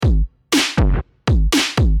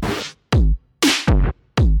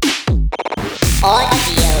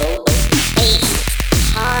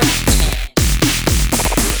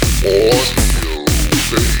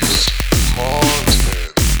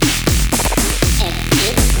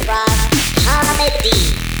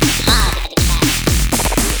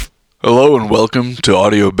Hello and welcome to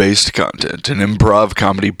Audio-Based Content, an improv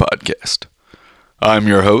comedy podcast. I'm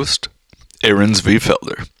your host, Aarons V.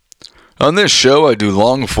 Felder. On this show, I do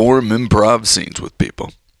long-form improv scenes with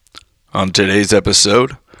people. On today's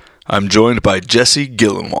episode, I'm joined by Jesse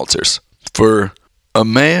Gillenwalters for A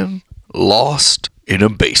Man Lost in a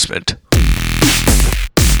Basement.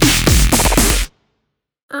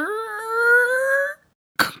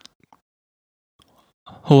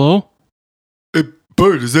 Hello? Hey,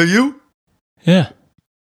 Bert, is that you? Yeah.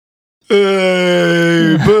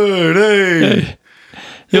 Hey, Bert, hey.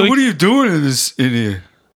 Hey, What are you doing in here?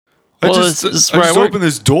 Well, I this is just where I work. opened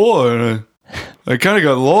this door and I kind of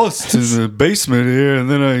got lost in the basement here, and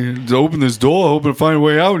then I opened this door hoping to find a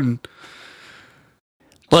way out, and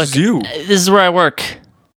Look, it's you this is where I work.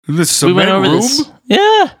 in this We cement went over room. this.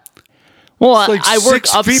 Yeah. Well, It's like I work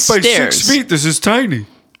 6 feet by upstairs. 6 feet. This is tiny.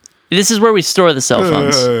 This is where we store the cell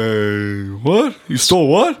phones. What? You stole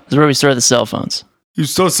what? This is where we store the cell phones. You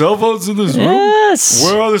stole cell phones in this room? Yes.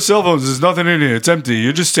 Where are the cell phones? There's nothing in here. It's empty.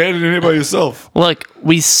 You're just standing in here by yourself. Look,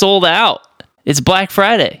 we sold out. It's Black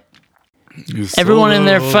Friday. You stole Everyone and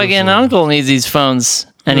their all the fucking phones. uncle needs these phones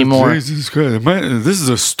anymore. Jesus Christ. Man, this is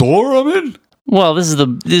a store I'm in? Well, this is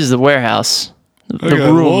the warehouse. I The got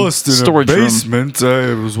room, lost in a storage room. basement.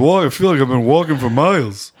 I feel like I've been walking for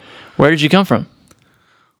miles. Where did you come from?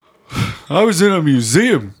 I was in a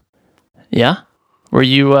museum, Yeah? Were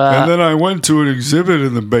you and then I went to an exhibit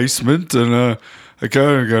in the basement, and I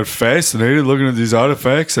kind of got fascinated looking at these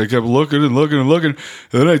artifacts. I kept looking and looking and looking,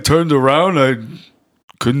 and then I turned around. I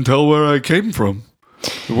couldn't tell where I came from.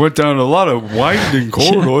 I went down a lot of winding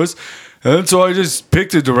corridors, and so I just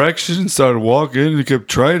picked a direction and started walking and kept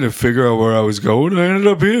trying to figure out where I was going, and I ended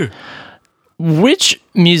up here. which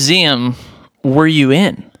museum were you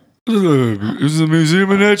in? It was the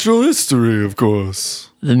Museum of Natural History, of course.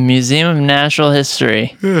 The Museum of Natural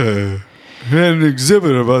History. Yeah. Had an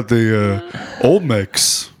exhibit about the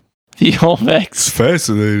Olmecs. The Olmecs.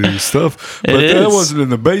 Fascinating stuff. But It that is. wasn't in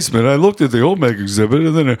the basement. I looked at the Olmec exhibit,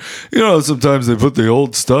 and then, sometimes they put the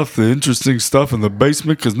old stuff, the interesting stuff in the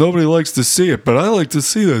basement because nobody likes to see it. But I like to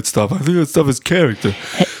see that stuff. I think that stuff is character.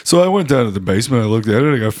 So I went down to the basement. I looked at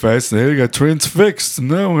it. I got fascinated. I got transfixed. And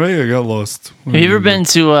now, hey, I got lost. Have you ever been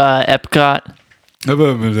to Epcot? I've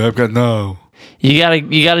ever been to Epcot. No. You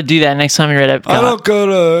gotta do that next time you're at Epcot. I don't go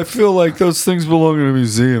to. I feel like those things belong in a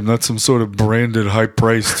museum, not some sort of branded,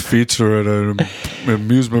 high-priced feature at an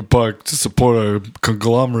amusement park to support a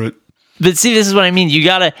conglomerate. But see, this is what I mean. You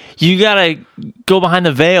gotta go behind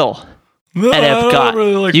the veil No, at I don't Epcot.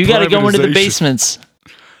 really like You gotta go into the privatization. basements.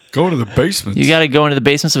 Go to the basement. You gotta go into the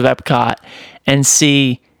basements of Epcot and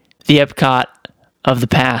see the Epcot of the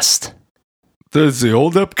past. There's the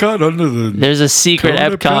old Epcot under the. There's a secret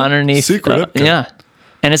Current Epcot Epcot? underneath. Secret Epcot. Yeah,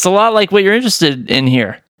 and it's a lot like what you're interested in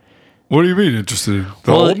here. What do you mean interested in?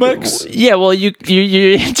 The Olmecs? Yeah, well, you're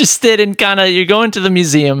interested in you're going to the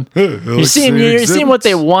museum. You're seeing what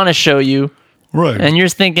they want to show you, Right. and you're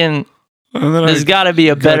thinking And then there's I got to be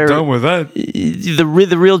a got better. done with that.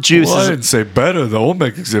 The real juice Well, I is didn't say better. The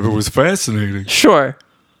Olmec exhibit was fascinating. sure.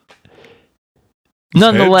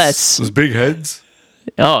 Nonetheless, Those big heads.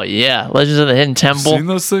 oh yeah, Legends of the Hidden Temple. Seen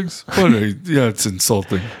those things? Yeah, it's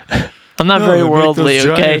insulting. I'm not No, very they make worldly, those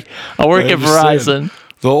okay? giant- I work I at understand. Verizon.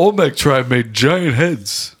 The Olmec tribe made giant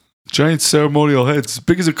heads, giant ceremonial heads, as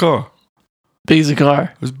big as a car. Big as a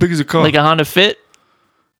car, As big as a car. like a Honda Fit.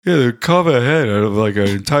 Yeah, they carve a head out of like an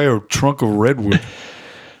entire trunk of redwood.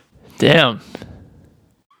 Damn.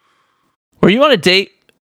 Were you on a date?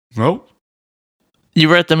 Nope. You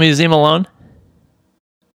were at the museum alone?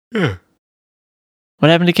 Yeah,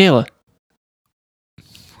 What happened to Kayla?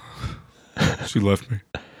 she left me.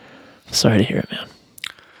 Sorry to hear it, man.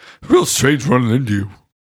 Real strange running into you.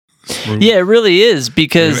 This room. Yeah, it really is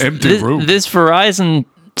because An empty room. this Verizon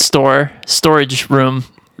storage room.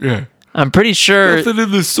 Yeah. I'm pretty sure Nothing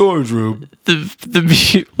in the storage room.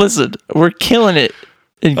 listen, we're killing it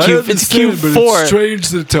in I Q. It's understand, but it's Q4.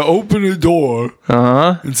 strange to open a door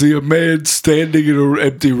Uh huh. and see a man standing in an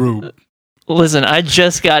empty room. Listen, I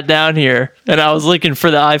just got down here and I was looking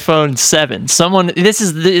for the iPhone 7. This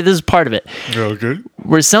is part of it. Okay.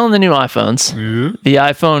 We're selling the new iPhones. Yeah. The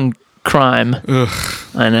iPhone crime. Ugh.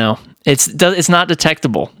 I know. It's not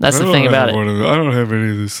detectable. That's the thing about it. I don't have any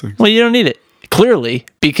of these things. Well, you don't need it. Clearly,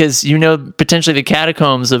 because you know potentially the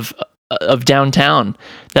catacombs of downtown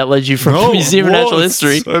that led you from the Museum of Natural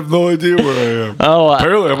History. I have no idea where I am. Oh,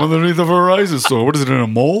 Apparently, I'm underneath the Verizon store. What is it, in a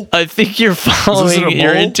mall? I think you're in following a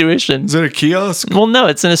your mall? intuition. Is it a kiosk? Well, no,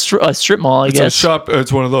 it's in a strip mall, I It's guess. a shop.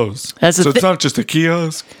 It's one of those. That's the so it's thi- not just a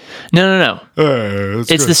kiosk? No. That's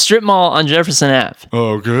It's good. the strip mall on Jefferson Ave.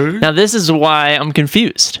 Okay. Now, this is why I'm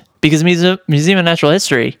confused. because Museum of Natural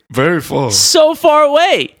History, Very far. so far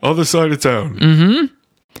away. Other side of town.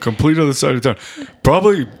 Mm-hmm. Complete other side of town.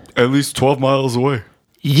 Probably at least 12 miles away.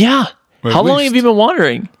 Yeah. At How long least. have you been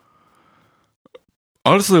wandering?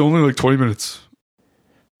 Honestly, only like 20 minutes.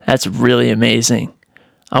 That's really amazing.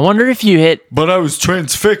 I wonder if you hit. But I was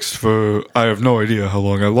transfixed for, I have no idea how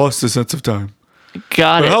long. I lost the sense of time.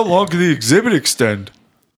 Got But it. how long could the exhibit extend?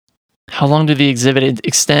 How long did the exhibit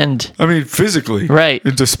extend? I mean, physically. Right.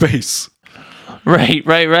 Into space. Right.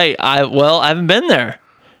 I haven't been there.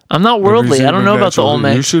 I'm not worldly. Museum I don't of know about the Natural-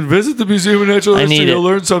 Olmec. You should visit the Museum of Natural I History. need You'll it.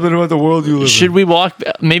 learn something about the world you live Should in. we walk?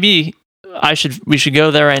 Maybe we should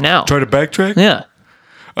go there right now. Try to backtrack? Yeah.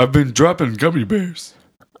 I've been dropping gummy bears.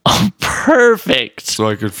 Oh, perfect. So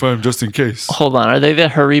I could find them just in case. Hold on. Are they the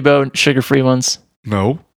Haribo sugar-free ones?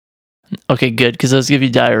 No. Okay, good, because those give you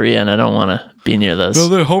diarrhea, and I don't want to be near those. No,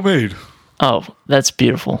 they're homemade. Oh, that's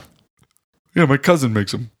beautiful. Yeah, my cousin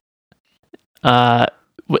makes them.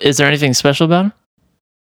 Is there anything special about them?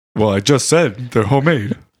 Well, I just said they're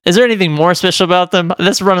homemade. Is there anything more special about them?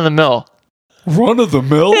 That's run of the mill. Run of the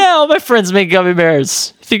mill? Yeah, all my friends make gummy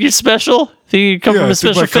bears. Think you're special? Think you come Yeah, from I a think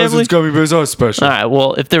special my family? cousin's gummy bears are special. All right.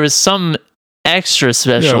 Well, if there was some extra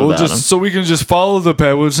special Yeah, we'll about just them, so we can just follow the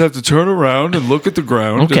path. We'll just have to turn around and look at the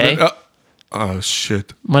ground. and Okay. then- oh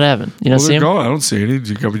shit! what happened? You don't Well, see they're them? gone. I don't see any.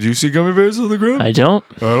 Do you see gummy bears on the ground? I don't.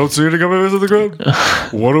 I don't see any gummy bears on the ground.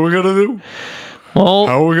 What are we gonna do? Well,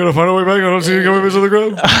 How are we gonna find our way back? I don't see any gummy bears on the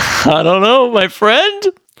ground. I don't know, my friend.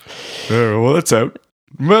 Yeah, well, that's out.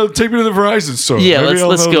 Well, take me to the Verizon store. Yeah, Maybe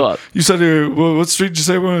let's I'll go know- up. You said what street did you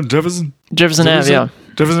say we're on? Jefferson? Jefferson Ave, yeah.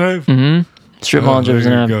 Jefferson Ave? Mm-hmm. Strip mall in there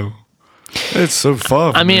Jefferson you Ave. go. It's so far.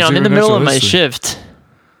 I from mean, I'm in Museum the middle of Natural my History. shift.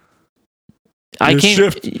 I Your can't.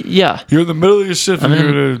 shift? Yeah. You're in the middle of your shift and I'm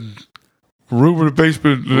you're in a room in the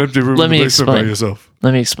basement, an empty room Let in the me basement by explain. yourself.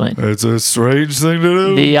 Let me explain. It's a strange thing to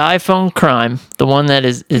do. The iPhone crime, the one that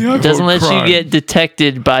is, it iPhone doesn't let crime. you get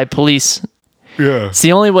detected by police. Yeah. It's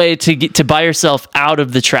the only way to buy yourself out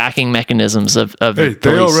of the tracking mechanisms of Hey, the they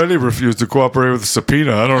police. already refused to cooperate with the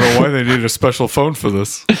subpoena. I don't know why they need a special phone for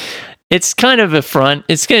this. It's kind of a front.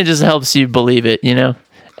 It's kind of just helps you believe it, you know?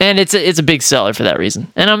 And it's a big seller for that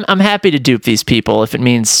reason. And I'm happy to dupe these people if it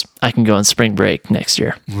means I can go on spring break next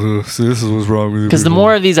year. Ugh, see, this is what's wrong with you. Because the people.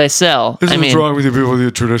 more of these I sell, This I is what's mean, wrong with you people with your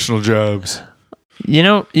traditional jobs. you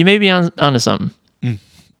know, you may be onto something.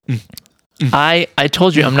 I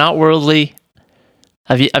told you I'm not worldly.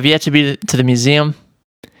 I've yet to be to the museum.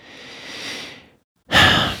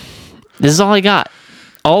 This is all I got.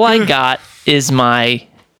 All I got is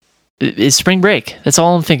spring break. That's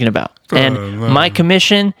all I'm thinking about. And no. my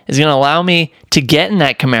commission is going to allow me to get in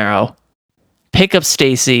that Camaro, pick up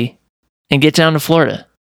Stacy, and get down to Florida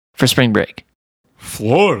for spring break.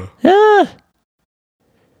 Florida. Ah.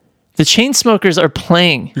 The Chainsmokers are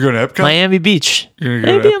playing You going to Epcot? Miami Beach. You gonna go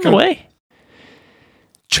to Maybe on the Epcot? way.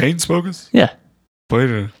 Chain smokers? Yeah. Playing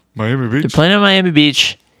in Miami They're Beach? playing at Miami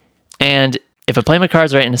Beach. And if I play my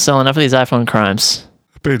cards right and sell enough of these iPhone crimes,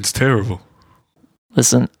 That band's terrible.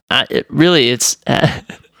 listen, it's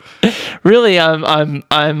really I'm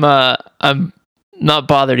not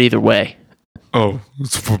bothered either way. Oh,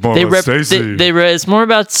 it's for more They about Stacy. it's more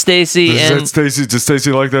about Stacy and Does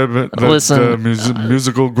Stacy like that Listen,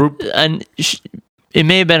 musical group? it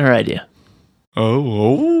may have been her idea,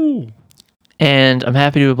 Oh. and I'm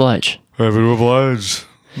happy to oblige. Happy to oblige.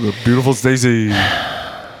 The beautiful Stacy.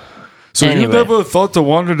 So you Anyway. never thought to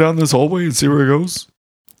wander down this hallway and see where it goes?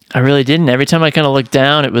 I really didn't. Every time I kind of looked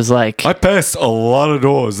down, it was like, I passed a lot of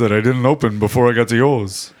doors that I didn't open before I got to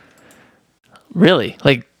yours. really,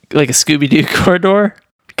 like a Scooby Doo corridor,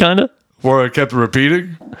 kind of. Where I kept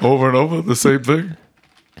repeating over and over the same thing.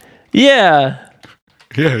 Yeah,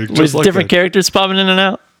 Yeah, with just like different that. characters popping in and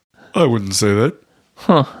out. I wouldn't say that.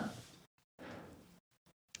 Huh.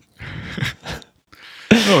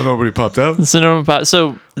 No, nobody popped out. So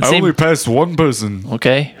the I same. only passed one person.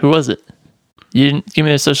 Okay, who was it? You didn't give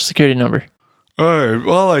me their social security number. All right.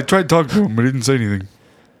 Well, I tried talking to him, but he didn't say anything.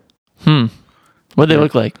 What did they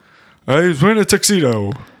look like? He was wearing a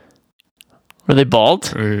tuxedo. Were they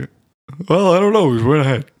bald? Well, I don't know. He was wearing a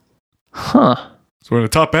hat. Huh. He was wearing a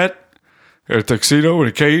top hat, a tuxedo, and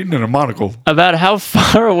a cane, and a monocle. About how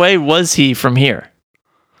far away was he from here?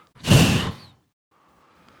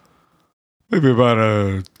 Maybe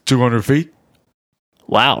about 200 feet.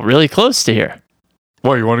 Wow, really close to here.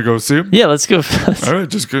 Why, you want to go see him? Yeah, let's go. All right,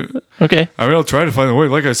 just go. Okay. I mean, I'll try to find a way.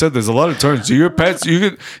 Like I said, there's a lot of turns. So you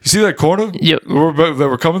see that corner? Yep. That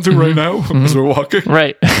we're coming through right now as we're walking?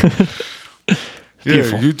 Right. Yeah.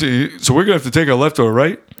 So we're going to have to take a left or a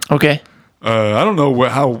right. Okay. I don't know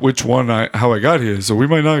how I got here, so we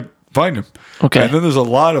might not find him. Okay. And then there's a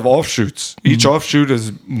lot of offshoots. Each offshoot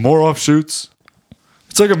has more offshoots.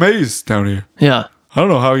 It's like a maze down here. Yeah. I don't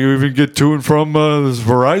know how you even get to and from this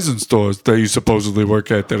Verizon stores that you supposedly work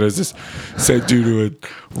at that has just sent you to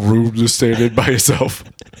a room to stand in by yourself.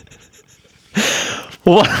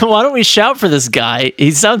 Why don't we shout for this guy?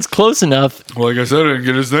 He sounds close enough. Well, like I said, I didn't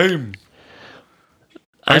get his name.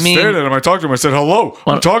 I mean, stared at him. I talked to him. I said, hello.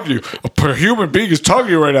 I'm talking to you. A human being is talking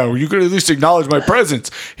to you right now. You could at least acknowledge my presence.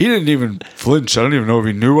 He didn't even flinch. I don't even know if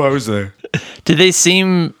he knew I was there. Did they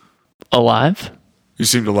seem alive? He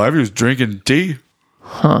seemed alive. He was drinking tea.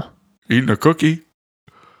 Huh. Eating a cookie.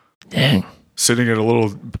 Dang. Sitting at a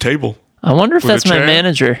little table. I wonder if With a that's my chair?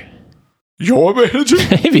 manager. Your manager?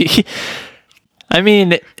 Maybe. I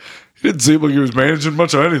mean, He didn't seem like he was managing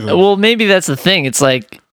much of anything. well, maybe that's the thing. It's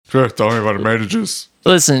like, Sure, tell me about the managers.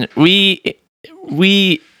 listen, we've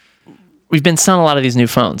been selling a lot of these new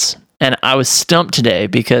phones, and I was stumped today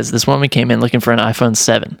because this woman came in looking for an iPhone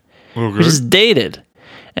 7, Okay. which is dated,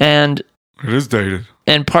 and It is dated.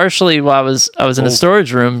 partially while I was in a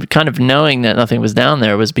storage room, kind of knowing that nothing was down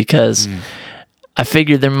there, was because I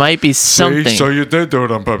figured there might be something. See, so you did do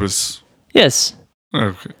it on purpose. Yes,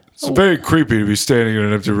 Okay. It's very creepy to be standing in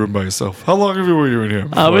an empty room by yourself. How long were you in here?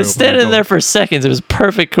 I was standing there for seconds. It was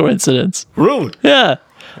perfect coincidence. Really? Yeah,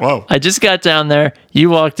 Wow. I just got down there.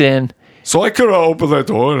 You walked in. So I could have opened that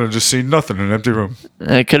door and just seen nothing in an empty room.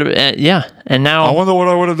 It could have, yeah. And now I wonder what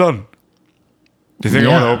I would have done. Do you think I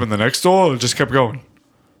Yeah. would have opened the next door or just kept going?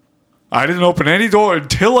 I didn't open any door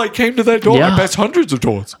until I came to that door. Yeah. I passed hundreds of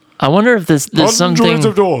doors. I wonder if there's Hundreds something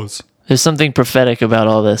of doors. there's something prophetic about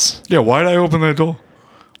all this. Yeah, why did I open that door?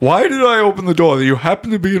 Why did I open the door that you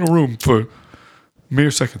happened to be in a room for mere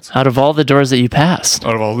seconds? Out of all the doors that you passed,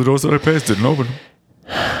 Out of all the doors that I passed, didn't open them.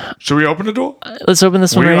 Should we open the door? let's open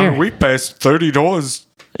this one right here. We passed 30 doors.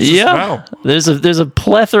 Just Yeah, now. there's a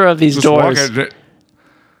plethora of these Just walk doors. at it.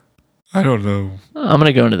 I don't know. I'm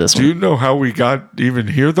gonna go into this Do one. you know how we got even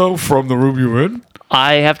here though from the room you were in?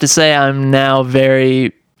 I have to say I'm now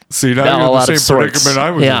very See, now a you're in lot the of same sorts. predicament I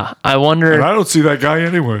was Yeah, in. I wonder. And I don't see that guy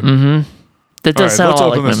anywhere. That does All right, sound let's a lot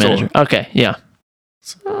like open my this door. manager. Okay, yeah.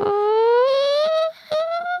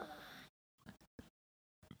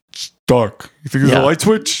 Dark. You think there's Yeah. a light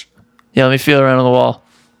switch? Yeah, let me feel around on the wall.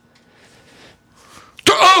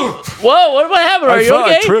 Oh! Whoa, what happened? Are I you thought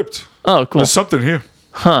okay? I tripped. Oh, cool. There's something here.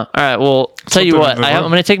 Huh. All right. Well, tell you Something what. in the I'm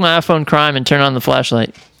room. going to take my iPhone Crime and turn on the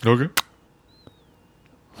flashlight. Okay.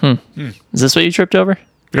 Is this what you tripped over?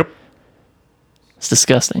 Yep. It's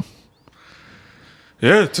disgusting.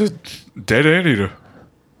 Yeah, it's a dead anteater.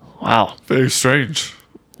 Wow. Very strange.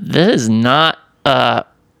 This is not. I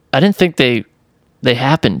didn't think they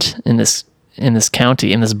happened in this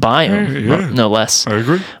county, in this biome, Yeah. no less. I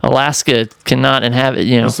agree. Alaska cannot inhabit.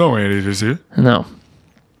 There's no anteaters here. No.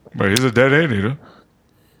 But here's a dead anteater.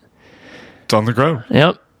 It's on the ground.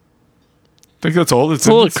 Yep. I think that's all that's It's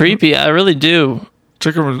a little creepy. I really do.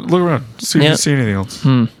 Check around. Look around. See if Yeah. you see anything else.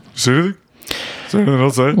 See anything? Is there anything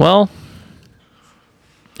else there? Well,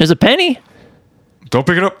 there's a penny. Don't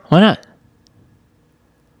pick it up. Why not?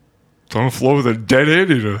 It's on the floor with a dead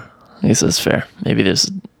anteater. I guess that's fair. Maybe this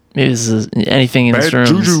is anything in this Bad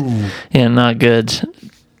room. is- juju. Yeah, not good.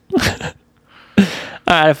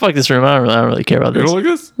 All right, fuck this room. I don't really care about You this. don't like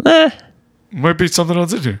this? Eh, Might be something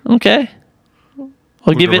else in here. okay.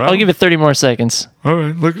 I'll give around. it 30 more seconds. All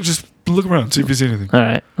right. Just look around. See if you see anything. All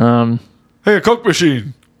right. Hey, a Coke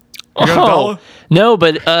machine. You got a dollar? No,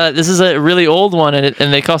 but this is a really old one, and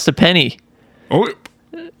they cost a penny. Oh,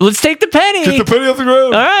 Let's take the penny. get the penny off the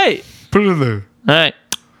ground. All right. Put it in there. All right.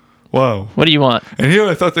 Wow. What do you want? And here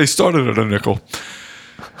I thought they started at a nickel.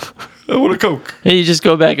 I want a Coke. Hey, you just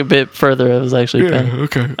go back a bit further. It was actually a Yeah, penny.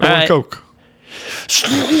 okay. I want right. a Coke.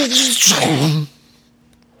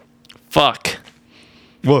 Fuck.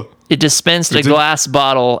 What? It dispensed a It did- glass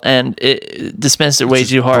bottle, and it dispensed it way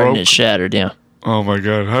just too hard, and broke? it shattered. Yeah. Oh my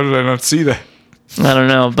God. How did I not see that? I don't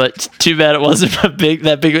know, but too bad it wasn't that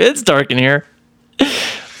big. It's dark in here.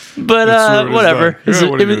 But It's true, it is whatever. dark. Yeah,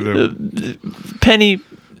 what are you gonna Penny.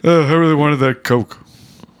 I really wanted that Coke.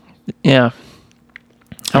 Yeah.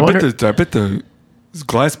 I bet the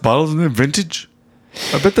glass bottles in there vintage.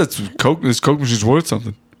 I bet that's Coke. This Coke machine's worth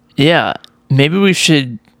something. Yeah. Maybe we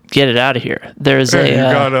should get it out of here. There's Hey, a.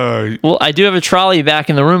 you got well, I do have a trolley back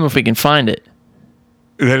in the room if we can find it.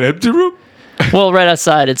 that empty room. Well, right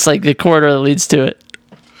outside. It's like the corridor that leads to it.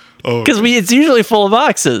 Oh, Because it's usually full of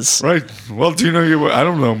boxes. right. Well, do you know? I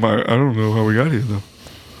don't know. I don't know how we got here though.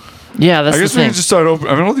 Yeah, that's I the guess we thing. can just start open.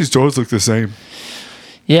 I mean, all these doors look the same.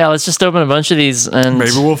 Yeah, let's just open a bunch of these and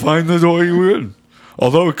Maybe we'll find the door you were in.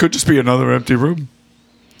 Although it could just be another empty room.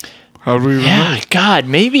 How do we even know? God,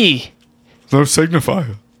 maybe. No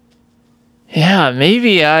signifier. Yeah,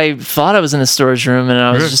 maybe I thought I was in a storage room and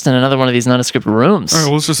I was just in another one of these nondescript rooms. All right,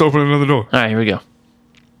 well, let's just open another door. All right, here we go.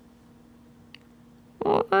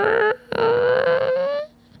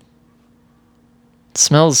 It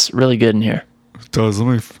smells really good in here. It does.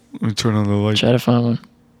 Let me turn on the light. Try to find one.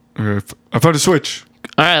 Okay, I found a switch.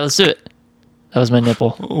 All right, let's do it. That was my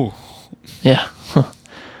nipple. Oh. Yeah.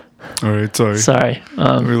 All right, sorry. Sorry.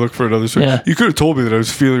 Let me look for another switch. Yeah. You could have told me that I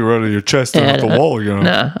was feeling right on your chest and not the wall, you know.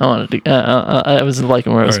 Nah, I wanted to. I was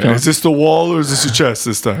liking where I was going. Is this the wall or is this your chest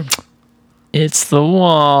this time? It's the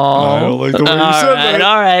wall. I don't like the way you said that.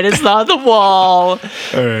 All right, it's not the wall. All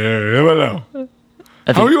right. How about now?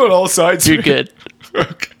 How are you on all sides? You're here? good.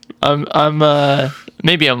 I'm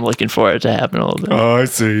maybe I'm looking for it to happen a little bit. Oh, I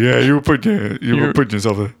see. Yeah, you were putting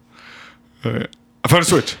yourself there. All right. I found a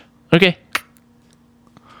switch. Okay.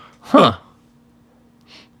 Huh.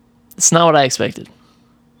 It's not what I expected.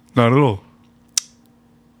 Not at all.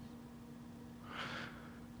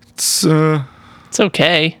 It's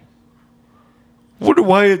okay. Wonder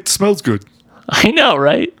why it smells good. I know,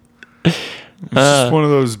 right? It's just one of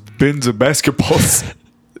those bins of basketballs.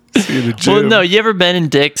 See in the gym. Well, no, you ever been in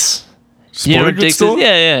Dick's? Sporting You know what goods Dick's store? is?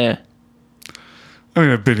 Yeah. I mean,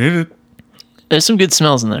 I've been in it, There's some good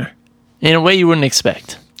smells in there. In a way you wouldn't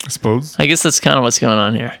expect. I suppose. I guess that's kind of what's going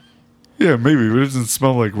on here. Yeah, maybe, but it doesn't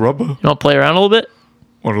smell like rubber. You want to play around a little bit?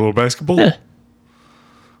 Want a little basketball? Yeah.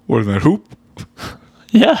 What is that, hoop?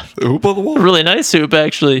 Yeah. The hoop on the wall? Really nice hoop,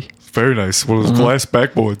 actually. Very nice. One of those glass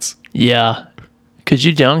backboards. Yeah. Could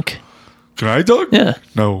you dunk? Can I dunk? Yeah.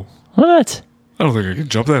 No. What? I don't think I can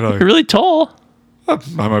jump that high. You're really tall. I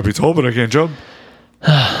might be tall, but I can't jump.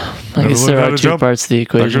 I guess learned there how are to two jump. parts to the Not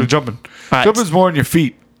good equation. at jumping. right. Jumping's more on your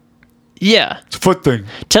feet. Yeah. It's a foot thing.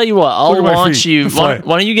 Tell you what, I'll Look at my launch feet. you. They're Why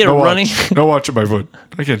flat. don't you get No a running? watch. No watch on my foot.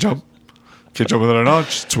 I can't jump. Can't jump without a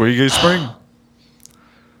notch. It's where you get spring.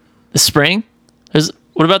 The spring?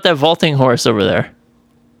 What about that vaulting horse over there?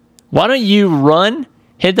 Why don't you run,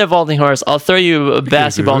 hit that vaulting horse? I'll throw you a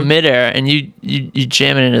basketball that. midair, and you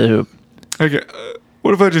jam it into the hoop. Okay.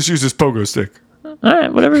 What if I just use this pogo stick? All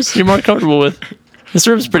right, whatever you're more comfortable with. This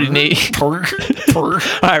room's pretty neat. All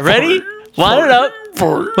right, ready? Line it up.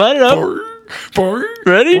 Line it up.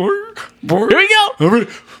 Ready? Here we go. I'm ready.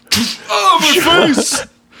 Oh, my face!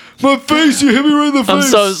 My face! You hit me right in the face! I'm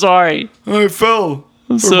so sorry. I fell.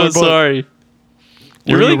 I'm so sorry.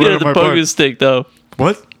 You're really good at the pogo stick, though.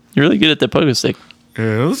 What? You're really good at the pogo stick.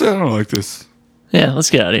 Yeah, I don't like this. Yeah, let's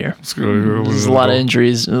get out of here. Let's go here. There's a lot of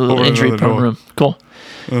injuries. Injury prone room. Cool.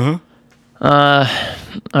 Uh-huh.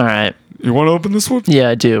 All right. You want to open this one? Yeah,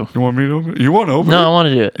 I do. You want me to open it? You want to open it? No, I want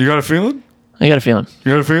to do it. You got a feeling? I got a feeling.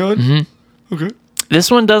 You got a feeling? Mm-hmm. Okay.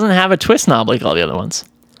 This one doesn't have a twist knob like all the other ones.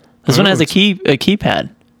 This one has a keypad.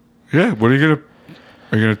 Yeah. What are you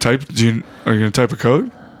gonna type? Are you gonna type a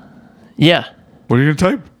code? Yeah. What are you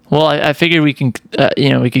gonna type? Well, I figured we can,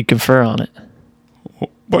 we could confer on it.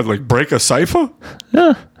 What, like break a cipher?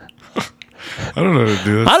 Yeah. I don't know how to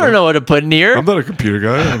do that. I don't know what to put in here. I'm not a computer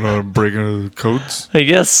guy. I don't know how to break into the codes. I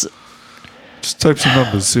guess. Just type some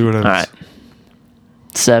numbers, see what happens. All right.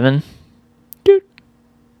 7. Doot.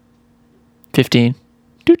 15.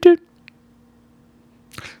 Doot doot.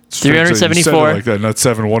 374. Like that, not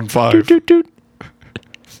 715. Doot doot doot.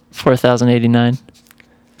 4089.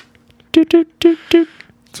 Doot doot doot doot.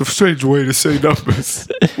 It's a strange way to say numbers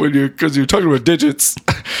because you're talking about digits.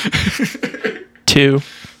 2.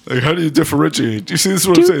 Like, how do you differentiate? You see, this is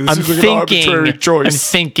what I'm saying. This I'm is like thinking. an arbitrary choice. I'm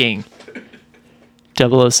thinking.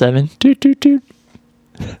 007. Doot doot doot.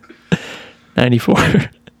 94.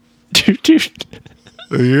 Doot doot.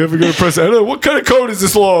 You ever gonna press enter? What kind of code is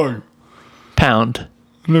this long? Pound.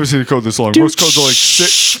 I've never seen a code this long. Most codes are like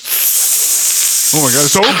 6. Oh my god,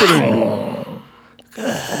 it's opening.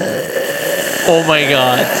 Oh my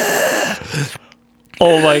god.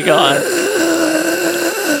 Oh my god.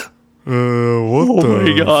 What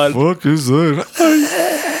my God. fuck is that?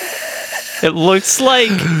 It looks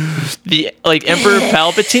like Emperor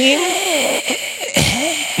Palpatine,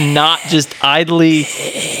 not just idly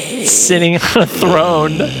sitting on a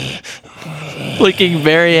throne, looking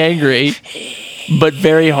very angry, but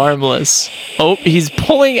very harmless. Oh, he's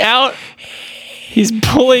pulling out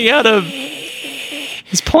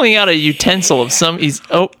a utensil of some. He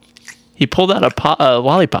pulled out a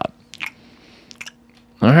lollipop.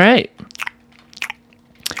 All right.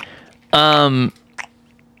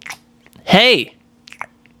 Hey.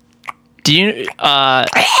 Do you? Oh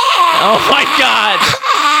my God.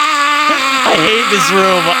 I hate this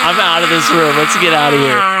room. I'm out of this room. Let's get out of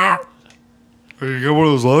here. Hey, you got one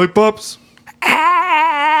of those lollipops?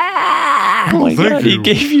 Oh my god, he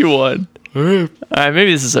gave you one. All right. All right,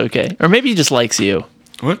 maybe this is okay. Or maybe he just likes you.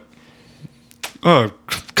 What? Oh,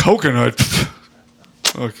 coconut.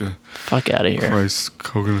 Okay. Fuck out of here. Christ,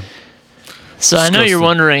 coconut. So I know you're Disgusting.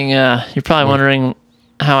 wondering, you're probably wondering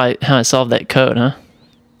how I solved that code, huh?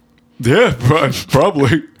 Yeah,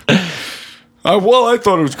 probably. I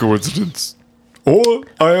thought it was coincidence. Or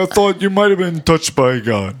I thought you might have been touched by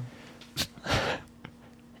God.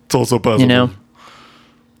 It's also possible. You know,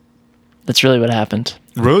 that's really what happened.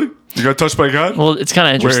 Really? You got touched by God? Well, it's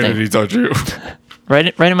kind of Where interesting. did he touch you?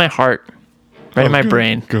 Right in my heart, right in my Good,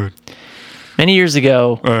 brain. Good. Many years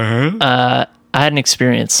ago, Uh-huh. I had an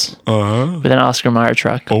experience Uh-huh. with an Oscar Mayer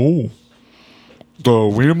truck. Oh. The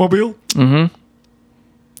Wienermobile? Mm-hmm.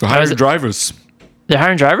 The hiring it? drivers. They're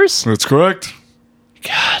hiring drivers? That's correct.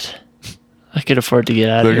 God, I could afford to get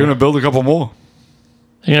out They're of here. going to build a couple more.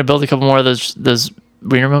 They're gonna build a couple more of those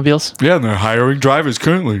Wienermobiles. Yeah, and they're hiring drivers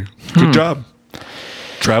currently. Good job.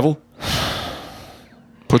 Travel.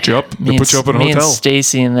 Put you up. They put you up in a Me and hotel.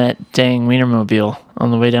 Stacy in that dang Wienermobile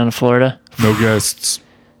on the way down to Florida. No guests.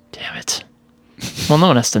 Damn it. Well, no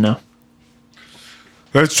one has to know.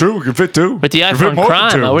 That's true. We can fit two. With the You can fit iPhone more than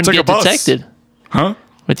crime, two. I wouldn't It's like get a bus. detected. Huh?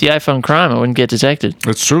 With the iPhone crime, I wouldn't get detected.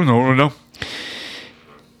 That's true. No one would know.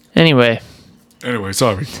 Anyway, Anyway,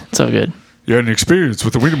 sorry. it's all good. You had an experience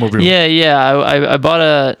with the Wienermobile. Yeah. I bought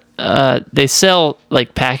a. They sell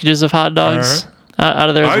like packages of hot dogs out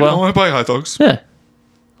of there as I well. know. I buy hot dogs. Yeah.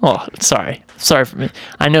 Oh, sorry for me.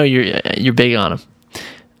 I know you're big on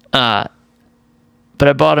them. But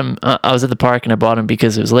I bought them. I was at the park and I bought them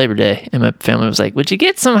because it was Labor Day, and my family was like, "Would you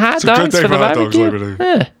get some hot It's a good dogs day for the for hot dogs, barbecue?" Labor Day.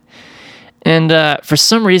 Yeah. And for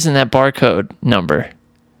some reason, that barcode number,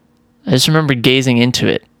 I just remember gazing into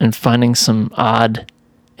it and finding some odd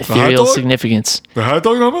ethereal dog? significance. The hot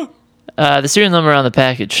dog number? The serial number on the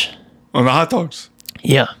package. On the hot dogs.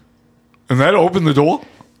 Yeah. And that opened the door?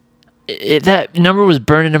 That number was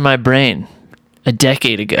burned into my brain a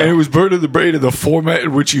decade ago. And it was burned in the brain in the format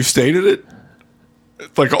in which you stated it?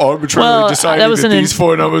 Like arbitrarily Well, deciding that these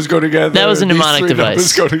four numbers go together. that was a and these mnemonic three device.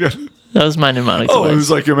 numbers Go together. That was my mnemonic Oh, it device.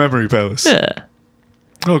 was like your memory palace. Yeah.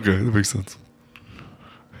 Okay, that makes sense.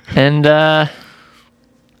 And I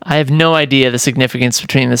have no idea the significance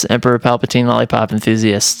between this Emperor Palpatine lollipop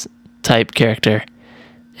enthusiast type character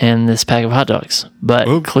and this pack of hot dogs. But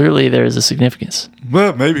Oh. clearly there is a significance.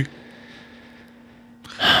 Well, maybe.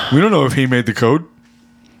 We don't know if he made the code.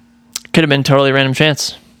 Could have been totally random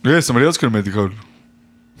chance. Yeah, somebody else could have made the code.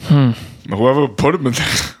 Whoever put him in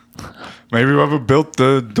there. Maybe whoever built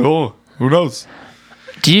the door. Who knows?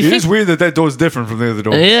 Do you It think? is weird that door is different from the other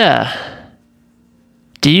door. Yeah.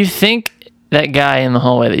 Do you think that guy in the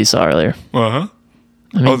hallway that you saw earlier? Uh-huh.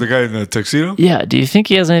 Oh, the guy in the tuxedo? Yeah. Do you think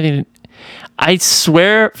he has anything? I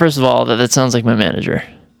swear, first of all, that sounds like my manager.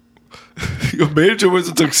 Your manager was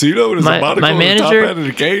a tuxedo and his My monocle my and a top manager. hat and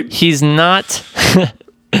a cane? He's not.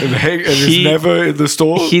 And is never in the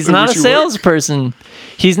store? He's in not a which you work? salesperson.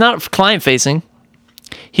 He's not client facing.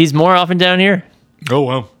 He's more often down here. Oh,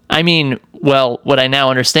 wow. I mean, well, what I now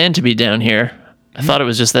understand to be down here. I thought it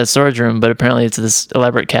was just that storage room, but apparently it's this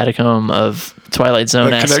elaborate catacomb of Twilight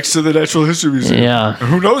Zone. That connects to the Natural History Museum. Yeah. And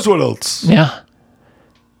who knows what else? Yeah.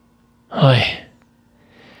 Oy.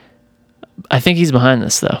 I think he's behind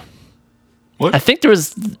this, though. What? I think there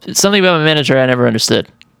was something about my manager I never understood.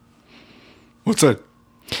 What's that?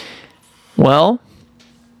 Well,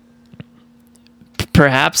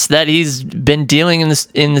 perhaps that he's been dealing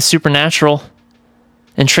in the supernatural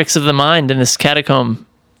and tricks of the mind in this catacomb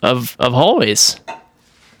of hallways.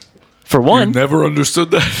 For You one, never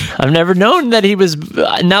understood that? I've never known that he was.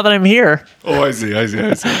 Now that I'm here, Oh, I see. I'm It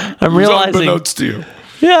was realizing. unbeknownst to you.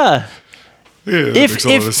 Yeah, Yeah, that makes a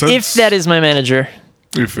lot of sense. if that is my manager,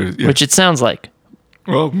 Yeah. which it sounds like,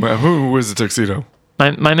 Well, who is the tuxedo?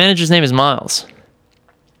 my manager's name is Miles.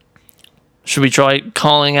 Should we try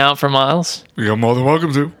calling out for Miles? You're more than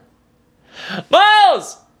welcome to.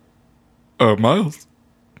 Miles! Miles.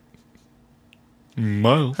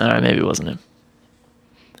 Miles. All right, maybe it wasn't him.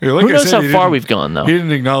 Yeah, like Who I knows said, how he far didn't- we've gone, though? He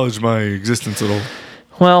didn't acknowledge my existence at all.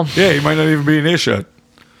 Well, Yeah, he might not even be in earshot.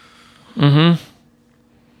 mm-hmm.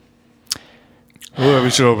 Well, we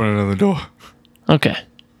should open another door. Okay.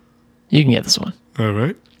 You can get this one. All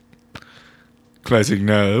right. Classic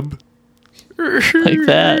knob. Like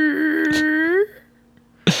that.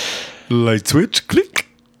 Light switch. Click.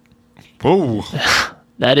 Whoa.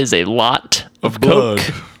 That is a lot Of of blood.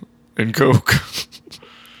 coke. And coke.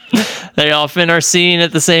 They often are seen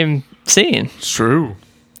at the same scene. It's true.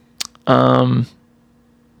 Do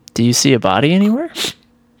you see a body anywhere?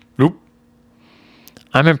 Nope.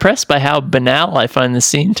 I'm impressed by how banal I find the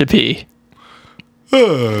scene to be.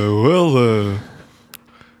 Well,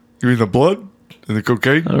 You mean the blood and the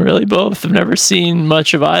cocaine? Really, both. I've never seen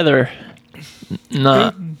much of either.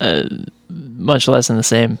 Not much less in the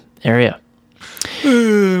same area.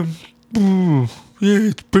 Yeah,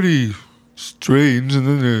 it's pretty strange. And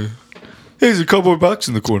then there's a cardboard box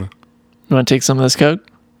in the corner. You want to take some of this coke?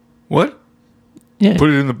 What? Yeah. Put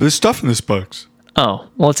it in there's stuff in this box. Oh,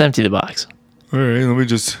 well, let's empty the box. All right, let me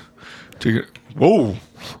just take it. Whoa,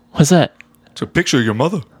 What's that? it's a picture of your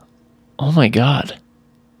mother. Oh my God.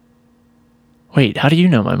 Wait, how do you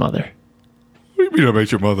know my mother? What do you mean I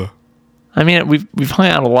met your mother? I mean, we've hung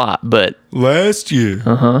out a lot, but Last year,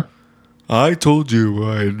 I told you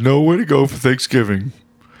I had nowhere to go for Thanksgiving,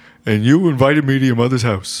 and you invited me to your mother's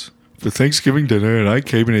house for Thanksgiving dinner, and I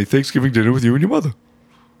came and ate Thanksgiving dinner with you and your mother.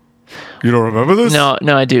 You don't remember this? no,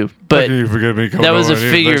 I do. How But can you forget me coming that was over a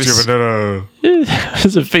and eating figure of Thanksgiving dinner? it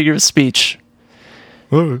was a figure of speech.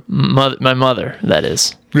 All right. My mother, that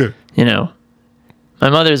is. Yeah. You know, my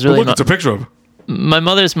mother is Well, really look, it's a picture of her. my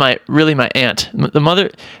mother's really my aunt.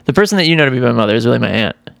 The person that you know to be my mother is really my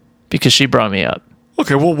aunt because she brought me up.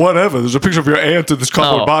 Okay, well, whatever. There's a picture of your aunt in this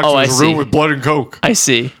cardboard box in I this room see. with blood and coke. I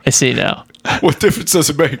see now. What difference does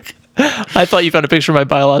it make? I thought you found a picture of my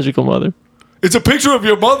biological mother. It's a picture of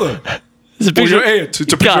your mother. It's a Or picture your aunt.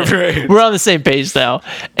 It's a picture Got of it. your aunt. We're on the same page now,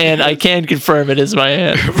 and I can confirm it is my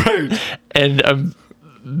aunt. Right. And I'm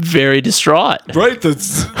very distraught. Right.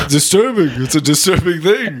 That's disturbing. It's a disturbing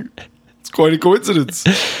thing. It's quite a coincidence.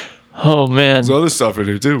 Oh man. There's other stuff in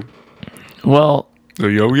here, too. Well, A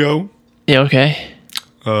yo-yo. yeah, okay.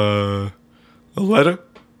 A letter.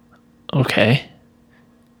 Okay.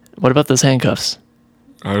 What about those handcuffs?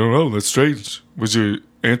 I don't know. That's strange. Was your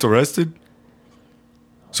aunt arrested?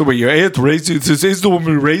 So wait, your aunt raised you? This is the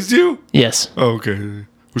woman who raised you? Yes. Oh, okay.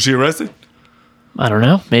 Was she arrested? I don't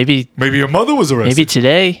know. Maybe Maybe your mother was arrested. maybe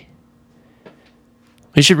today.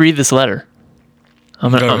 We should read this letter.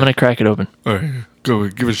 I'm gonna crack it open. All right, go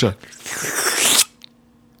give it a shot.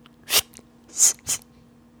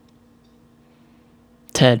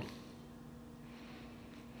 Ted,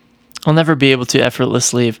 I'll never be able to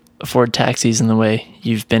effortlessly afford taxis in the way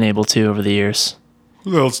you've been able to over the years.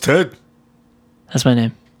 Who the hell's Ted? That's my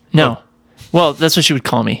name. No. Well, that's what she would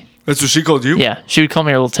call me. That's what she called you? Yeah, she would call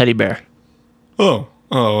me her little teddy bear. Oh,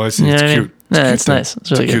 I see. You know It's what I mean? cute. Yeah, a cute it's thing. nice.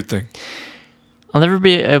 It's really a good. cute thing. I'll never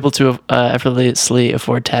be able to effortlessly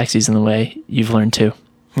afford taxis in the way you've learned to.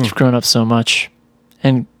 You've grown up so much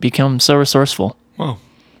and become so resourceful. Wow.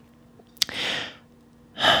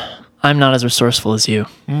 I'm not as resourceful as you.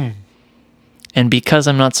 And because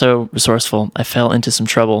I'm not so resourceful, I fell into some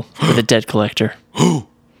trouble with a debt collector.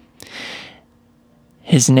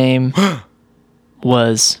 His name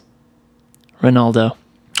was Ronaldo.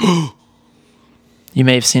 You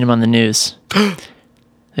may have seen him on the news.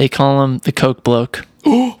 They call him the Coke Bloke.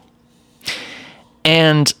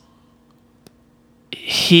 And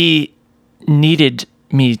he needed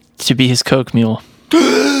me to be his Coke Mule.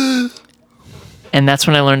 And that's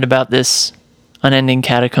when I learned about this unending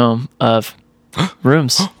catacomb of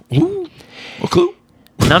rooms. A clue?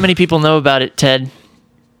 Not many people know about it, Ted.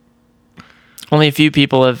 Only a few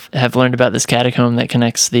people have learned about this catacomb that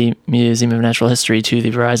connects the Museum of Natural History to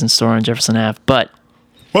the Verizon store on Jefferson Ave. But,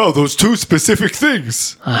 Wow, those two specific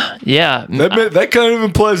things. yeah. That kind of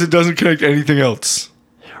implies it doesn't connect anything else.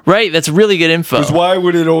 Right, that's really good info. Because why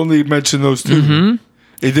would it only mention those 2?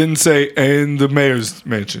 It didn't say, and the mayor's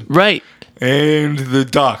mansion. Right. And the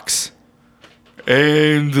docks.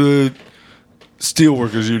 And the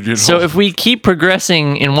steelworkers union. So hall. if we keep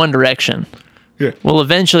progressing in one direction, Yeah. we'll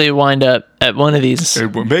eventually wind up at one of these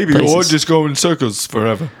Maybe, places. or just go in circles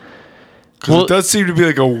forever. Because Well- it does seem to be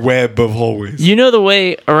like a web of hallways. You know the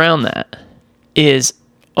way around that is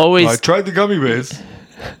always... I tried the gummy bears.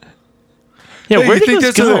 yeah, Hey, where you did think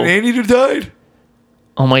those that's go? an anteater died?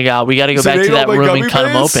 Oh my god, we got to go So back they to that don't like room and gummy cut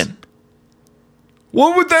them bears? open.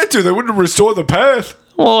 What would that do? They wouldn't restore the path.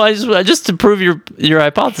 Well, I just to prove your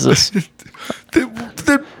hypothesis.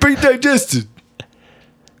 They're pre-digested.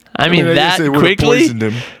 I mean, I guess that they would have quickly. poisoned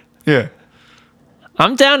him. Yeah.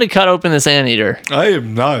 I'm down to cut open this anteater. I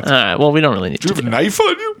am not. All right. Well, we don't really need Do you to. have a knife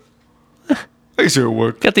on you? I guess it would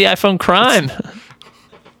work. Got the iPhone crime.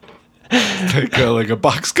 Like a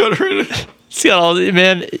box cutter in it. It's got all the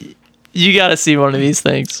man. You got to see one of these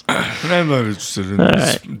things. I'm not interested in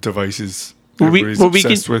these devices. What we Everybody's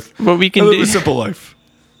obsessed can with. what we I can live do. a simple life.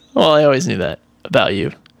 Well, I always knew that about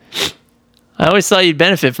you. I always thought you'd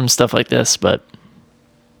benefit from stuff like this, but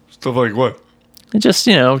Stuff like what? just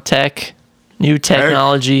tech, new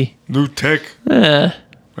technology. New tech. Eh,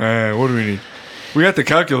 What do we need? We got the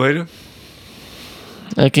calculator.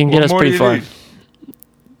 that can get What us more pretty do you far. need?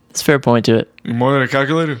 It's a fair point to it. More than a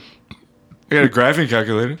calculator? I got a graphing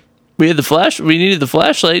calculator. We had the flash. We needed the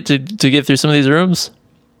flashlight to get through some of these rooms.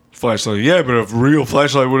 Flashlight, yeah, but a real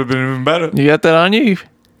flashlight would have been even better. You got that on you?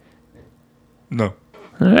 No.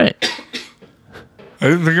 All right. I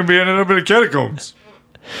didn't think I'd be ending up in the catacombs.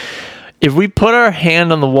 If we put our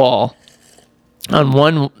hand on the wall, on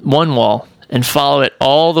one wall, and follow it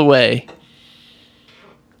all the way,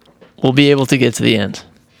 we'll be able to get to the end.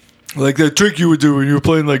 Like that trick you would do when you were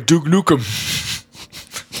playing like Duke Nukem.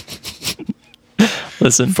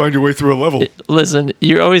 Listen. Find your way through a level. Listen,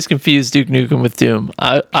 you're always confused Duke Nukem with Doom.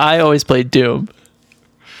 I always played Doom.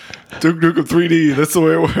 Duke Nukem 3D. That's the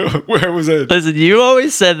way where I was at. Listen, you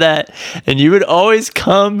always said that, and you would always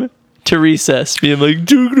come to recess being like,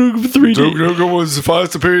 Duke Nukem 3D. Duke Nukem was far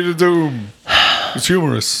superior to Doom. It was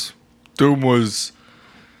humorous. Doom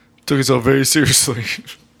took itself very seriously.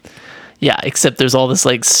 Yeah, except there's all this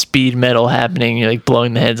like speed metal happening, you're like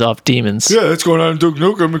blowing the heads off demons. Yeah, that's going on in Duke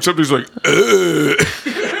Nukem, except he's like,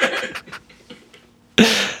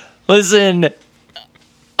 Listen,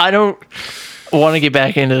 I don't want to get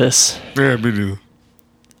back into this. Yeah, me neither.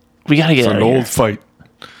 We gotta get It's out an of here. old fight.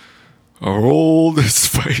 Our oldest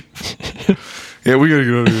fight. Yeah, we gotta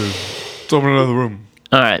get out of here. Let's open another room.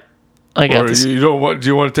 All right, I got Or this. you don't want? Do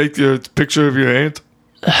you want to take the picture of your aunt?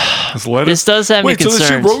 This letter. This does have me Wait, so she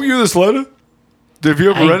concerned. wrote you this letter? Have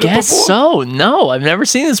you ever I read it guess before? so. No, I've never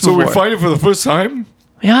seen this So before. we find it for the first time?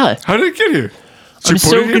 Yeah. How did it get here? She I'm put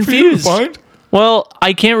so it here for you to confused. find? Well,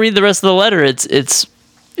 I can't read the rest of the letter.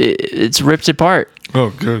 It's ripped apart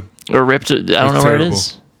Oh, good. or ripped. I don't know That's where it terrible.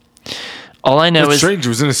 is. All I know It's is strange. It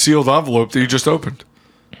was in a sealed envelope that you just opened.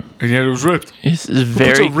 And yet it was ripped. it's Who puts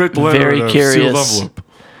very, a ripped letter very in a sealed curious. envelope?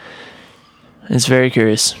 It's very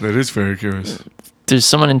curious. That is very curious. There's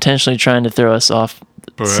someone intentionally trying to throw us off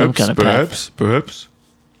some kind of path. Perhaps.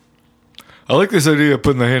 I like this idea of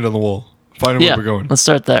putting the hand on the wall. Finding Yeah, where we're going. let's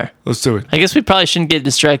start there. Let's do it. I guess we probably shouldn't get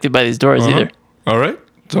distracted by these doors Uh-huh. either. All right.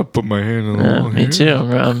 So I'll put my hand on the wall. Me here.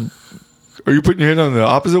 too. Are you putting your hand on the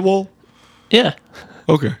opposite wall? Yeah.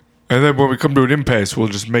 Okay. And then when we come to an impasse, we'll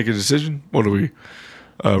just make a decision. What do we?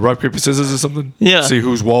 Rock, paper, scissors or something? Yeah. See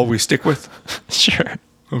whose wall we stick with? Sure.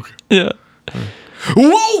 Okay. Yeah.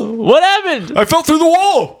 Whoa! What happened? I fell through the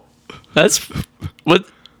wall! That's what.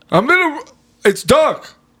 I'm in a... It's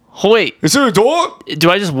dark. Oh, wait. Is there a door?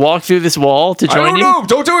 Do I just walk through this wall to I join don't you? know.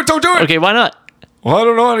 Don't do it. Don't do it. Okay, why not? Well, I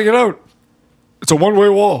don't know how to get out. It's a one-way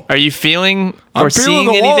wall. Are you feeling or I'm seeing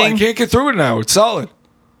feeling the wall. anything? I can't get through it now. It's solid.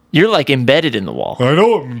 You're like embedded in the wall. I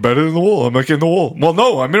know I'm embedded in the wall. I'm like in the wall. Well,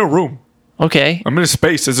 no, I'm in a room. Okay. I'm in a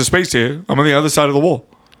space. There's a space here. I'm on the other side of the wall.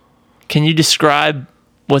 Can you describe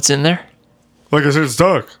what's in there? Like I said, it's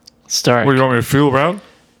dark. Start. What, do you want me to feel around?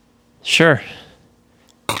 Sure.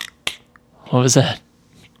 What was that?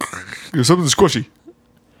 There's something squishy.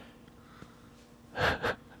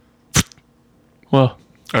 Whoa.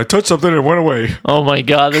 I touched something and it went away. Oh my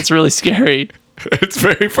god, that's really scary. It's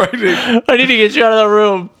very frightening. I need to get you out of the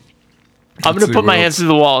room. I'm Let's gonna see put my what hand else. through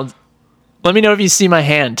the wall. Let me know if you see my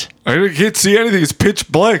hand. I can't see anything. It's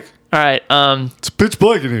pitch black. All right. It's pitch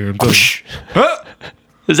black in here. I'm telling you. Huh?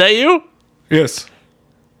 Is that you? Yes.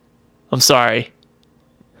 I'm sorry.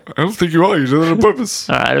 I don't think you are. You did it on purpose.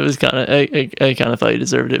 All right. It was kind of. I kind of thought you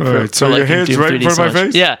deserved it. All right, so your liking hand's Doom right in 3D front of my so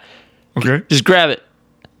much. face? Yeah. Okay. Just grab it.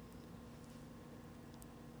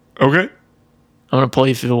 Okay. I'm gonna pull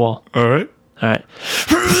you through the wall. All right. All right.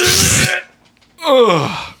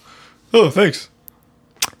 Oh, thanks.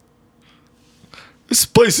 This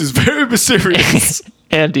place is very mysterious.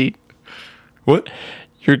 Andy, What?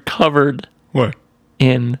 you're covered What?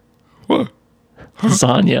 in What?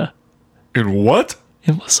 lasagna. In what?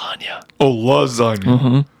 In lasagna. Oh,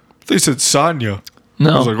 lasagna. They said Sanya. I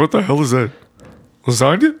No, was like, what the hell is that?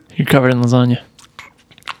 Lasagna? you're covered in lasagna.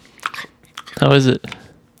 How is it?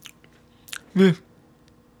 Yeah.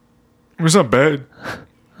 It's not bad.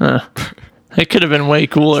 It could have been way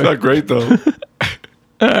cooler. Not great, though.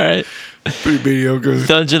 All right. Pretty mediocre.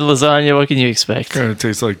 Dungeon lasagna, what can you expect? Kind of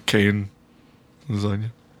tastes like canned lasagna.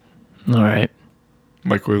 All right.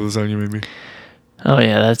 Microwave lasagna, maybe. Oh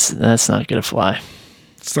yeah, that's not gonna fly.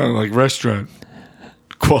 It's not like restaurant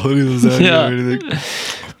quality lasagna Yeah. or anything.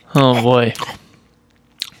 Oh boy.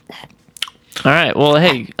 All right. Well,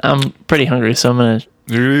 hey, I'm pretty hungry, so I'm gonna.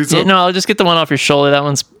 You're gonna eat Yeah, something? no, I'll just get the one off your shoulder. That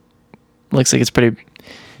one's looks like it's pretty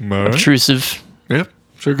All right. obtrusive. Yep.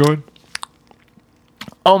 Sure, go ahead.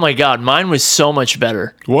 Oh my god, mine was so much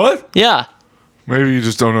better. What? Yeah, Maybe you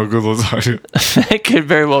just don't know good lasagna. it could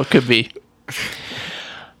very well could be.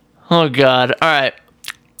 Oh god. All right.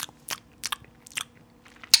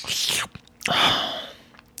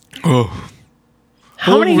 Oh.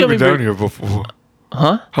 How many long have gummy we been down bear- here before?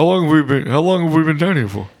 Huh? How long have we been down here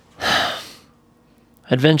for?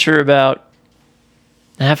 Adventure about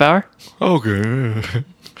a half hour. Okay.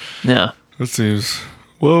 Yeah. That seems...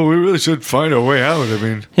 Well, we really should find our way out. I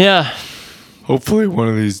mean, Yeah. hopefully one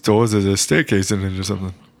of these doors has a staircase in it or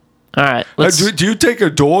something. All right. Do you take a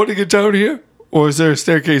door to get down here? Or is there a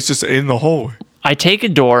staircase just in the hallway? I take a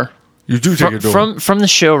door. You do take a door. From the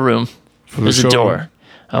showroom. There's a door.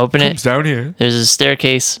 I open Comes it. down here. There's a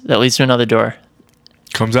staircase that leads to another door.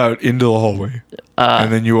 Comes out into the hallway.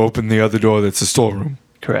 And then you open the other door that's the storeroom.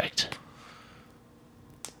 Correct.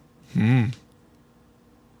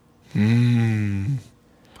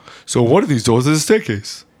 So one of these doors is a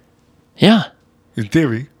staircase. Yeah. In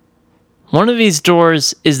theory. One of these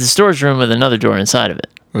doors is the storage room with another door inside of it.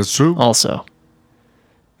 That's true. Also.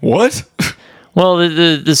 What? Well,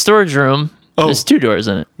 the storage room, there's 2 doors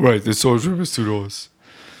in it. Right, the storage room is 2 doors.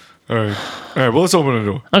 All right. Well, let's open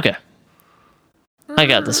the door. Okay. I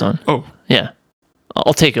got this one. Oh. Yeah.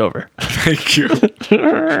 I'll take over. Thank you.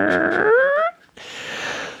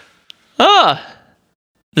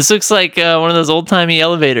 This looks like one of those old-timey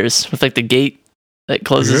elevators with like the gate that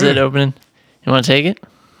closes it opening. You want to take it?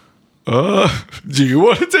 Do you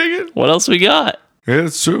want to take it? What else we got? Yeah,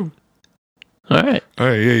 that's true. All right.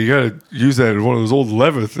 Yeah, you gotta use that in one of those old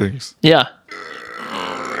lever things. Yeah.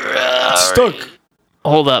 It's stuck.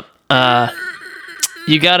 Hold up.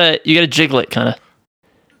 You gotta jiggle it, kind of.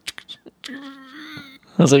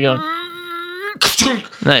 How's it going?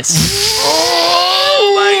 Nice.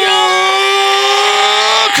 Oh my god!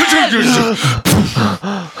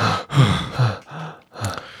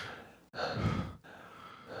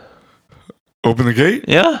 Open the gate?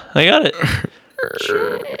 Yeah, I got it.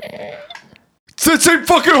 It's that same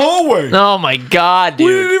fucking hallway! Oh my god, We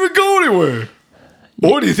dude. didn't even go anywhere!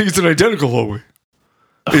 Or do you think it's an identical hallway?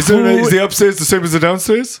 Is the upstairs the same as the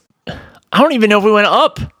downstairs? I don't even know if we went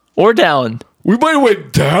up or down. We might have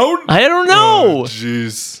went down? I don't know.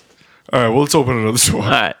 Jeez. Alright, well, let's open another door. All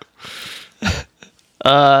right.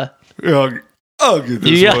 Yeah, I'll get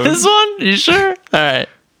this You got one. this one? You sure? All right.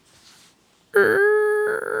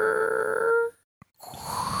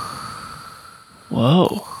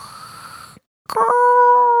 Whoa.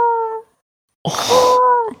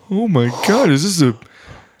 Oh my god,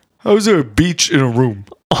 how is there a beach in a room?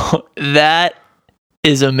 That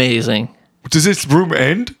is amazing. Does this room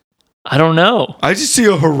end? I don't know. I just see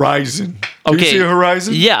a horizon. Do you see a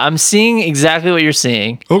horizon? Yeah, I'm seeing exactly what you're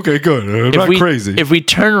seeing. Okay, good. I'm not crazy. If we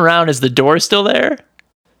turn around, is the door still there?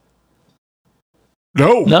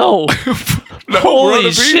 No. No. No, we're on Holy the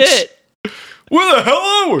beach. shit. Where the hell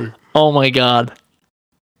are we? Oh my god.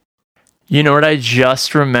 You know what I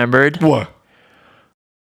just remembered? What?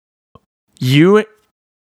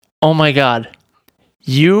 Oh my god.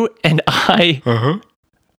 You and I,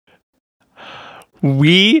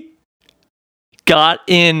 we got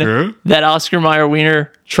in that Oscar Mayer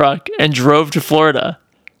Wiener truck and drove to Florida.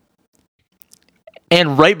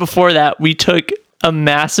 And right before that, we took a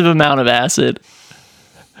massive amount of acid.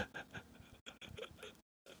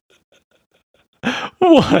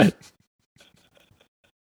 What?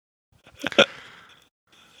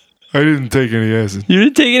 I didn't take any acid. You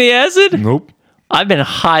didn't take any acid? Nope. I've been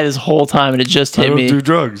high this whole time and it just hit me. I don't do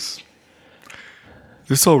drugs.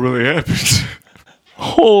 This all really happened.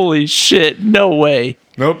 Holy shit. No way.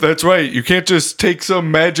 Nope, that's right. You can't just take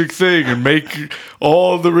some magic thing and make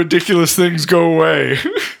all the ridiculous things go away.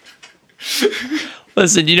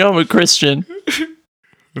 Listen, you know I'm a Christian.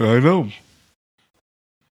 I know.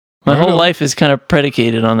 My whole life is kind of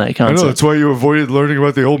predicated on that concept. I know, that's why you avoided learning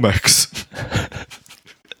about the Olmecs.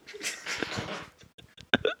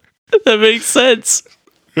 That makes sense.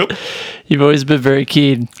 Yep. You've always been very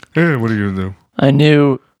keen. Yeah, what are you going to do? I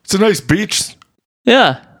knew. It's a nice beach.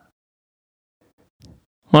 Yeah.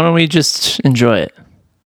 Why don't we just enjoy it?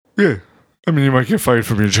 Yeah. I mean, you might get fired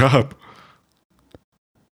from your job.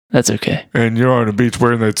 That's okay. And you're on a beach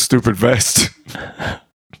wearing that stupid vest.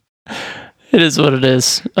 It is what it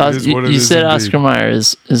is. You said Oscar Mayer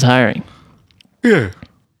is hiring. Yeah.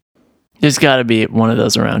 There's got to be one of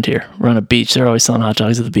those around here. We're on a beach. They're always selling hot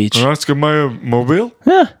dogs at the beach. An Oscar Mayer mobile?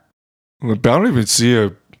 Yeah. I don't even see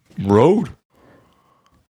a road.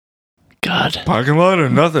 God. Parking lot or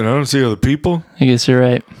nothing. I don't see other people. I guess you're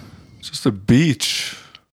right. It's just a beach.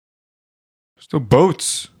 There's no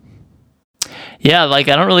boats. Yeah, like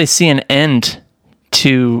I don't really see an end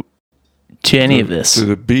to any of this. To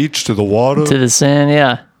the beach, to the water. To the sand,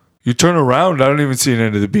 yeah. You turn around, I don't even see an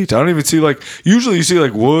end of the beach. I don't even see usually you see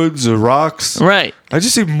woods or rocks. Right. I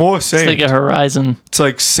just see more sand. It's like a horizon. It's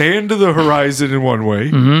like sand to the horizon in one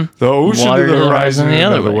way, Mm-hmm. the ocean Water to the horizon in the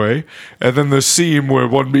other another way, and then the seam where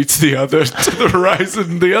one meets the other to the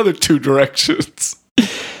horizon in the other two directions.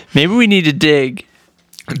 Maybe we need to dig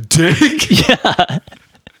dig? Yeah.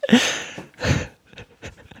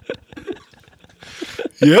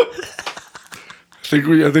 Yep.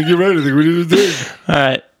 I think you're right. I think we need to dig. All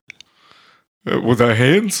right. With our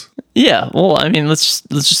hands? Yeah. Well, I mean, let's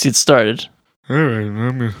just get started. All right.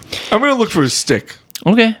 I'm gonna look for a stick.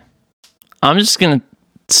 Okay. I'm just gonna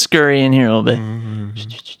scurry in here a little bit.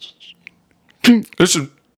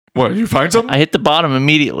 Listen, what? Did you find something? I hit the bottom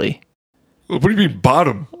immediately. What do you mean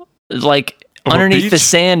bottom? Like Of a underneath the beach?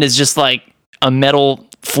 sand is just like a metal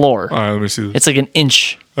floor. All right, let me see this. It's like an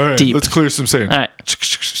inch All right, deep. let's clear some sand. All right.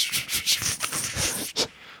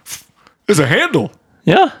 There's a handle.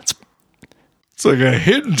 Yeah. It's like a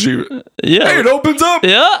hinge. Yeah. Hey, it opens up.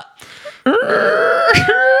 Yeah.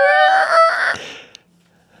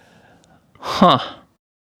 Huh.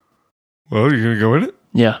 Well, you gonna go in it?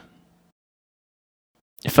 Yeah.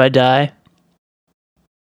 If I die,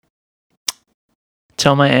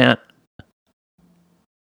 tell my aunt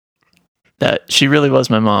that she really was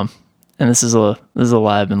my mom, and this is a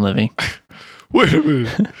lie I've been living. Wait a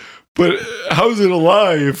minute. But how's it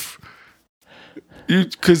alive?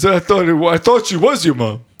 Because I thought she was your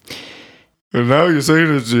mom, and now you're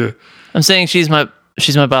saying it's you. I'm saying she's my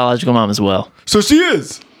biological mom as well. So she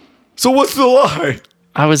is. So what's the lie?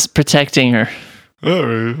 I was protecting her. All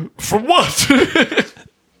right. From what?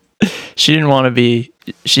 She didn't want to be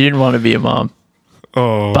a mom,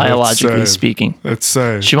 Oh, biologically that's sad. speaking. That's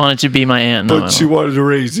sad. She wanted to be my aunt. But she wanted to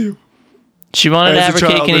raise you She wanted to have as her a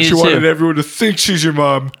cake child, and and eat she it wanted too. everyone to think she's your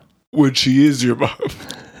mom when she is your mom.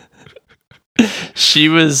 She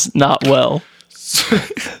was not well.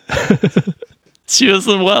 She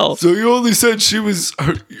wasn't well. So you only said she was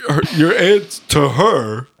your aunt to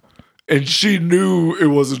her, and she knew it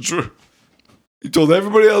wasn't true. You told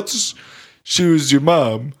everybody else she was your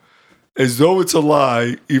mom, as though it's a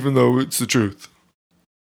lie, even though it's the truth.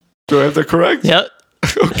 Do I have that correct? Yep.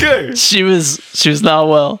 Okay. She was not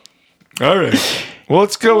well. All right. Well,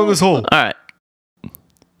 let's go in this hole. All right.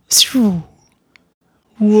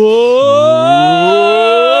 Whoa!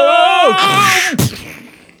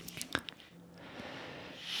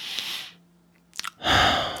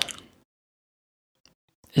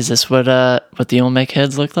 Is this what the Olmec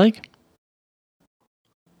heads look like?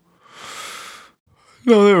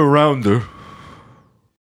 No, they were rounder.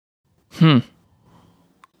 This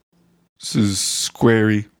is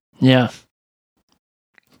squarey. Yeah.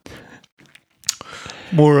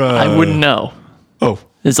 More. I wouldn't know. Oh.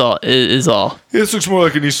 Is all. Yeah, this looks more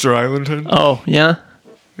like an Easter Island head. Oh, yeah?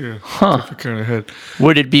 Yeah. Huh. Different kind of head.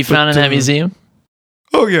 Would it be found in that museum?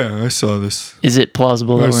 Oh, yeah. I saw this. Is it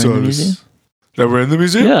plausible that we're in the museum? That we're in the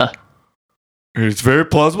museum? Yeah. It's very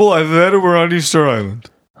plausible. Either that or we're on Easter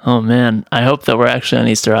Island. Oh, man. I hope that we're actually on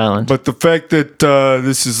Easter Island. But the fact that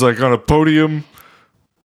this is like on a podium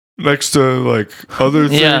next to like other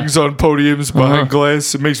things on podiums behind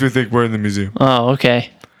glass, it makes me think we're in the museum. Oh,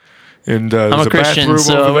 okay. And I'm there's a Christian, bathroom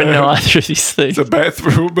so I over wouldn't there. know either of these things. It's a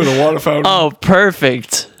bathroom and a water fountain. Oh,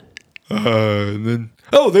 perfect. And then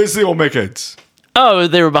there's the Olmec heads. Oh,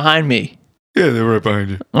 they were behind me. Yeah, they were right behind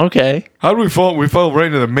you. Okay. How did we fall? We fell right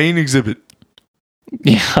into the main exhibit.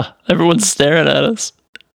 Yeah, everyone's staring at us.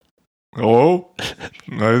 Hello?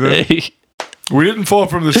 Neither. Hey. We didn't fall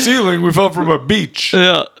from the ceiling. We fell from a beach.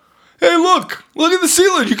 Yeah. Hey, look! Look at the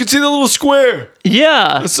ceiling. You can see the little square.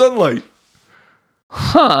 Yeah. The sunlight.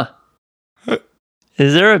 Huh.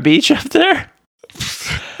 Is there a beach up there?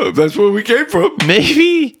 That's where we came from.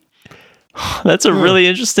 Maybe. That's a really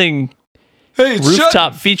interesting Hey, it's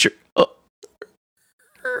rooftop feature. Oh.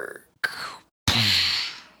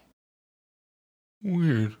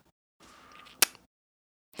 Weird.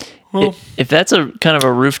 Well, If that's a kind of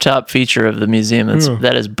a rooftop feature of the museum,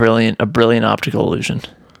 that is brilliant. A brilliant optical illusion.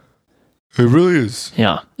 It really is.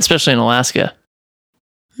 Yeah, especially in Alaska.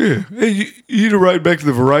 Yeah. Hey, you need a ride back to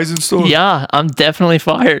the Verizon store? Yeah, I'm definitely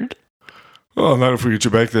fired. Oh, not if we get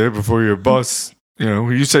you back there before your bus. You know,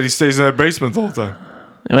 you said he stays in that basement the whole time.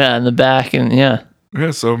 Yeah, in the back, and yeah.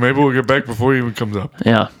 Yeah, so maybe we'll get back before he even comes up.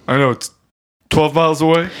 Yeah. I know it's 12 miles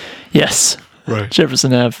away. Yes. Right.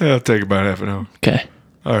 Jefferson Ave. Yeah, it'll take about half an hour. Okay.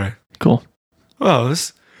 All right. Cool. Wow,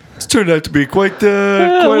 this turned out to be quite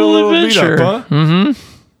a little adventure. meetup, huh? Mm-hmm.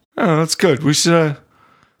 Oh, that's good. We should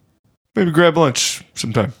maybe grab lunch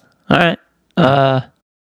sometime. All right. I'll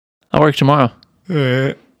work tomorrow.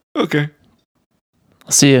 Okay.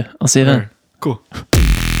 I'll see you. I'll see you then. All right. Cool.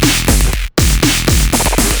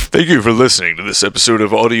 Thank you for listening to this episode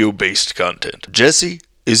of audio-based content. Jesse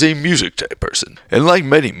is a music type person, and like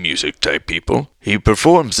many music type people, he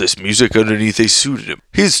performs this music underneath a pseudonym.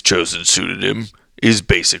 His chosen pseudonym is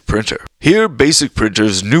Basic Printer. Hear Basic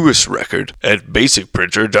Printer's newest record at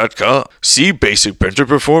basicprinter.com. See Basic Printer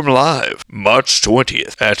perform live March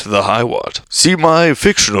 20th at the Highwatt. See my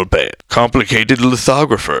fictional band, Complicated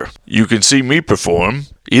Lithographer. You can see me perform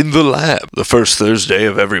in the Lab the first Thursday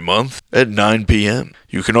of every month at 9 p.m.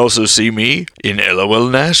 You can also see me in LOL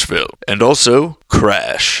Nashville and also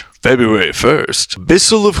Crash. February 1st,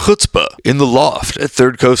 Bissell of Chutzpah in the Loft at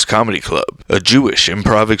Third Coast Comedy Club, a Jewish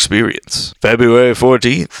improv experience. February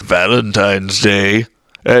 14th, Valentine's Day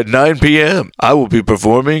at 9 p.m. I will be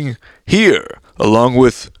performing here along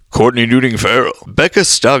with Courtney Newton Farrell, Becca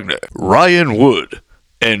Stogner, Ryan Wood,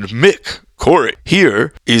 and Mick Corey.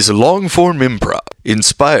 Here is long-form improv,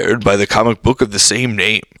 inspired by the comic book of the same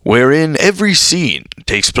name, wherein every scene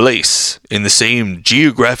takes place in the same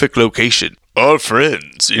geographic location. Our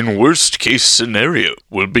friends in Worst Case Scenario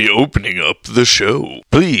will be opening up the show.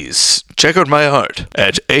 Please check out my art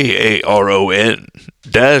at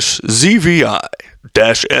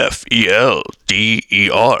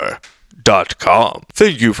aaron-zvi-felder.com.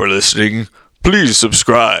 Thank you for listening. Please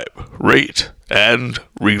subscribe, rate, and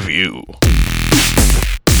review.